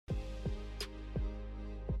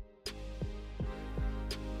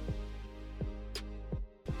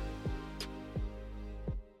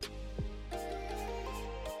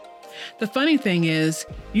The funny thing is,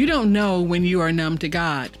 you don't know when you are numb to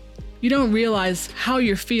God. You don't realize how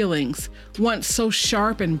your feelings, once so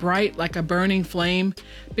sharp and bright like a burning flame,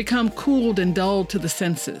 become cooled and dulled to the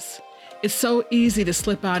senses. It's so easy to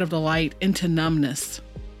slip out of the light into numbness.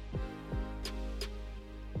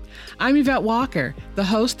 I'm Yvette Walker, the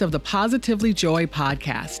host of the Positively Joy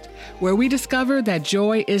podcast, where we discover that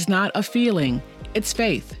joy is not a feeling, it's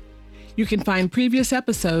faith. You can find previous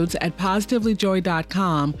episodes at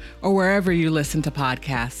positivelyjoy.com or wherever you listen to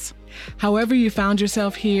podcasts. However you found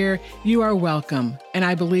yourself here, you are welcome, and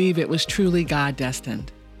I believe it was truly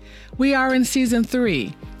God-destined. We are in season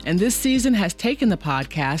 3, and this season has taken the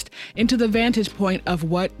podcast into the vantage point of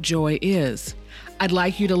what joy is. I'd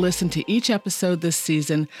like you to listen to each episode this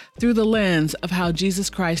season through the lens of how Jesus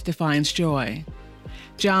Christ defines joy.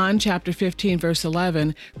 John chapter 15, verse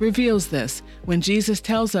 11 reveals this when Jesus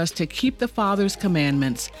tells us to keep the Father's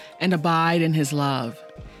commandments and abide in his love.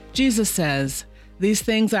 Jesus says, "These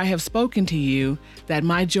things I have spoken to you, that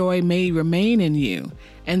my joy may remain in you,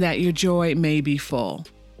 and that your joy may be full."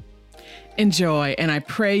 Enjoy, and I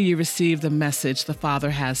pray you receive the message the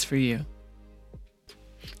Father has for you.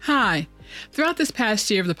 Hi. Throughout this past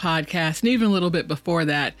year of the podcast, and even a little bit before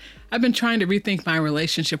that, I've been trying to rethink my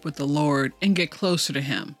relationship with the Lord and get closer to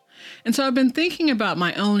him. And so I've been thinking about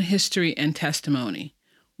my own history and testimony.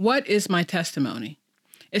 What is my testimony?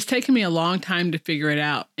 It's taken me a long time to figure it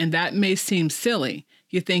out, and that may seem silly.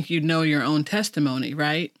 You think you'd know your own testimony,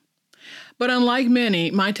 right? But unlike many,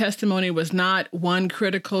 my testimony was not one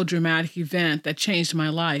critical, dramatic event that changed my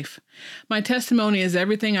life. My testimony is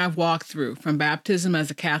everything I've walked through, from baptism as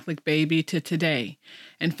a Catholic baby to today,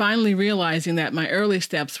 and finally realizing that my early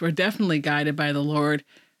steps were definitely guided by the Lord,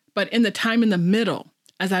 but in the time in the middle,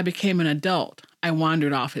 as I became an adult, I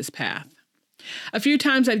wandered off his path. A few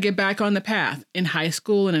times I'd get back on the path, in high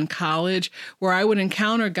school and in college, where I would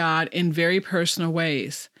encounter God in very personal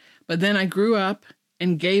ways. But then I grew up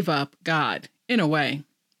and gave up God, in a way.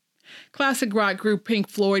 Classic rock group Pink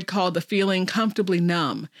Floyd called the feeling comfortably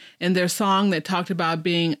numb in their song that talked about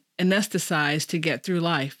being anesthetized to get through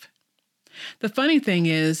life. The funny thing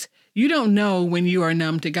is, you don't know when you are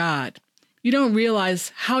numb to God. You don't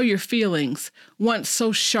realize how your feelings, once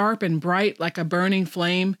so sharp and bright like a burning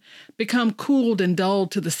flame, become cooled and dulled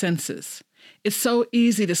to the senses. It's so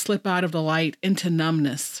easy to slip out of the light into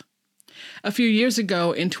numbness. A few years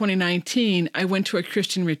ago, in 2019, I went to a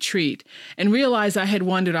Christian retreat and realized I had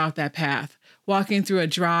wandered off that path, walking through a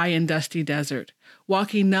dry and dusty desert,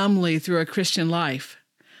 walking numbly through a Christian life.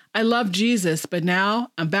 I love Jesus, but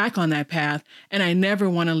now I'm back on that path, and I never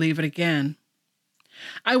want to leave it again.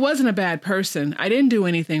 I wasn't a bad person. I didn't do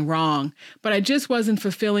anything wrong, but I just wasn't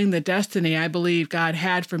fulfilling the destiny I believe God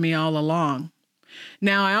had for me all along.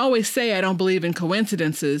 Now, I always say I don't believe in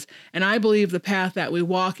coincidences, and I believe the path that we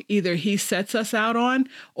walk, either he sets us out on,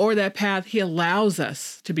 or that path he allows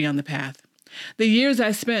us to be on the path. The years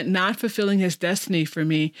I spent not fulfilling his destiny for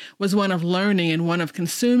me was one of learning and one of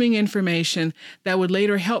consuming information that would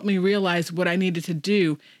later help me realize what I needed to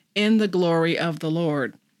do in the glory of the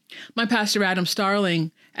Lord. My pastor, Adam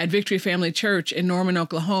Starling, at Victory Family Church in Norman,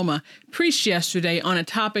 Oklahoma, preached yesterday on a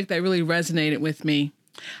topic that really resonated with me.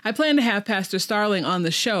 I plan to have Pastor Starling on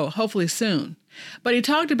the show, hopefully soon. But he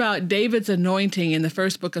talked about David's anointing in the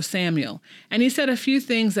first book of Samuel, and he said a few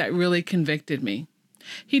things that really convicted me.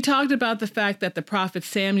 He talked about the fact that the prophet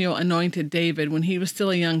Samuel anointed David when he was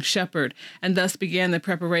still a young shepherd, and thus began the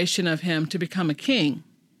preparation of him to become a king.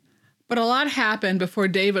 But a lot happened before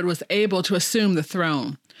David was able to assume the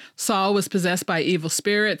throne. Saul was possessed by evil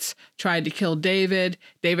spirits, tried to kill David.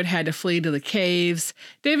 David had to flee to the caves.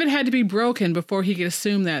 David had to be broken before he could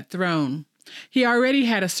assume that throne. He already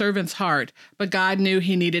had a servant's heart, but God knew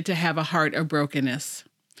he needed to have a heart of brokenness.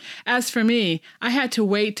 As for me, I had to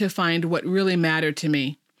wait to find what really mattered to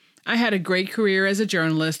me. I had a great career as a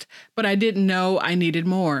journalist, but I didn't know I needed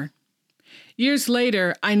more. Years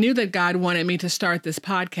later, I knew that God wanted me to start this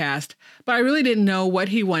podcast, but I really didn't know what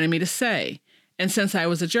he wanted me to say. And since I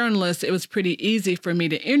was a journalist, it was pretty easy for me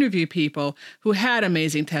to interview people who had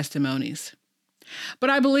amazing testimonies. But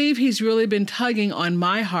I believe he's really been tugging on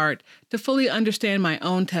my heart to fully understand my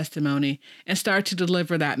own testimony and start to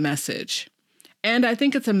deliver that message. And I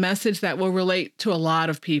think it's a message that will relate to a lot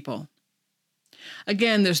of people.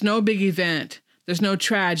 Again, there's no big event. There's no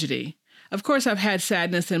tragedy. Of course, I've had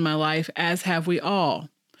sadness in my life, as have we all.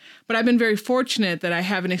 But I've been very fortunate that I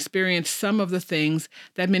haven't experienced some of the things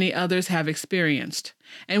that many others have experienced.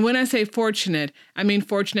 And when I say fortunate, I mean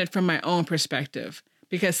fortunate from my own perspective.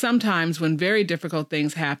 Because sometimes when very difficult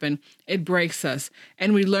things happen, it breaks us,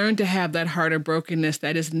 and we learn to have that heart of brokenness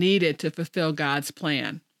that is needed to fulfill God's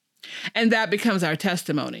plan. And that becomes our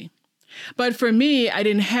testimony. But for me, I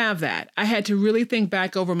didn't have that. I had to really think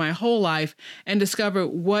back over my whole life and discover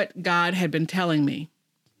what God had been telling me.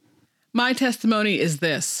 My testimony is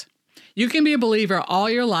this: you can be a believer all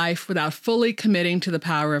your life without fully committing to the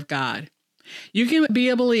power of God. You can be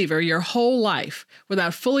a believer your whole life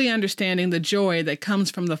without fully understanding the joy that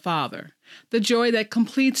comes from the Father, the joy that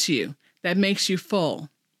completes you, that makes you full.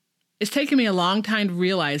 It's taken me a long time to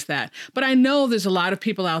realize that, but I know there's a lot of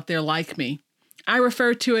people out there like me. I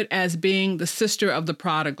refer to it as being the sister of the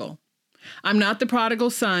prodigal. I'm not the prodigal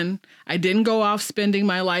son. I didn't go off spending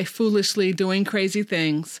my life foolishly doing crazy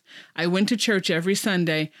things. I went to church every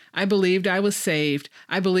Sunday. I believed I was saved.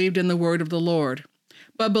 I believed in the word of the Lord.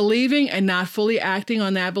 But believing and not fully acting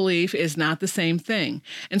on that belief is not the same thing.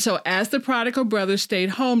 And so as the prodigal brother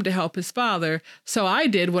stayed home to help his father, so I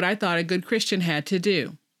did what I thought a good Christian had to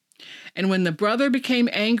do. And when the brother became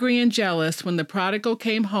angry and jealous when the prodigal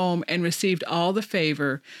came home and received all the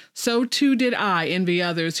favor, so too did I envy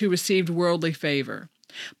others who received worldly favor.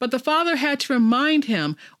 But the father had to remind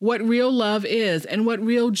him what real love is and what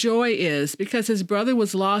real joy is, because his brother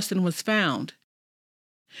was lost and was found.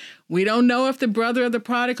 We don't know if the brother of the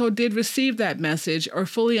prodigal did receive that message or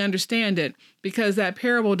fully understand it, because that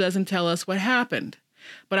parable doesn't tell us what happened.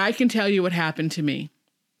 But I can tell you what happened to me.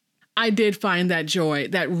 I did find that joy,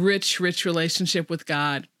 that rich, rich relationship with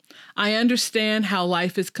God. I understand how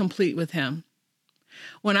life is complete with Him.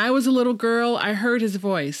 When I was a little girl, I heard His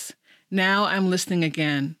voice. Now I'm listening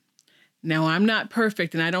again. Now I'm not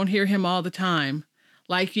perfect and I don't hear Him all the time.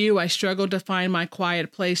 Like you, I struggle to find my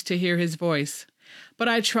quiet place to hear His voice. But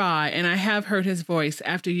I try, and I have heard His voice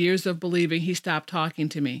after years of believing He stopped talking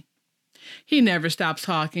to me. He never stops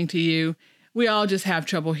talking to you. We all just have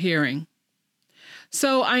trouble hearing.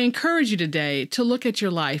 So I encourage you today to look at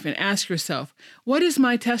your life and ask yourself, what is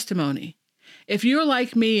my testimony? If you're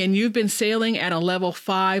like me and you've been sailing at a level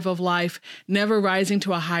 5 of life, never rising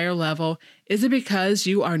to a higher level, is it because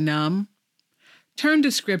you are numb? Turn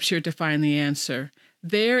to Scripture to find the answer.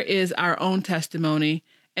 There is our own testimony,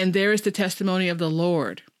 and there is the testimony of the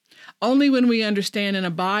Lord. Only when we understand and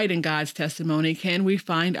abide in God's testimony can we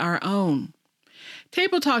find our own.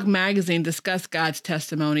 Table Talk magazine discussed God's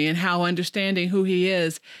testimony and how understanding who He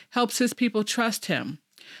is helps His people trust Him.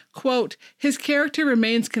 Quote, His character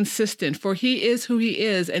remains consistent, for He is who He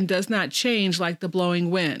is and does not change like the blowing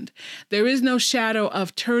wind. There is no shadow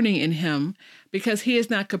of turning in Him. Because He is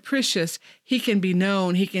not capricious, He can be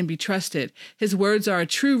known, He can be trusted. His words are a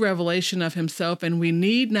true revelation of Himself, and we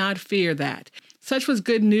need not fear that. Such was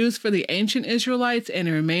good news for the ancient Israelites, and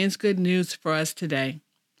it remains good news for us today.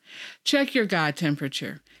 Check your God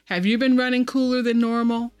temperature. Have you been running cooler than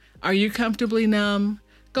normal? Are you comfortably numb?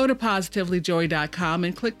 Go to positivelyjoy.com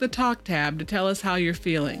and click the Talk tab to tell us how you're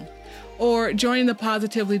feeling. Or join the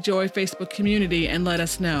Positively Joy Facebook community and let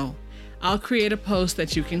us know. I'll create a post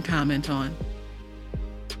that you can comment on.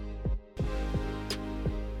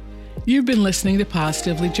 You've been listening to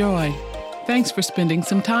Positively Joy. Thanks for spending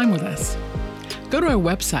some time with us. Go to our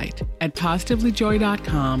website at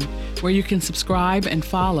positivelyjoy.com, where you can subscribe and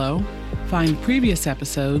follow, find previous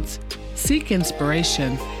episodes, seek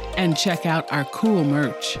inspiration, and check out our cool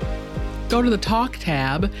merch. Go to the Talk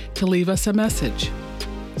tab to leave us a message.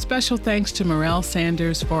 Special thanks to Morel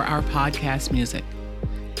Sanders for our podcast music.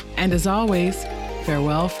 And as always,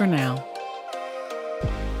 farewell for now.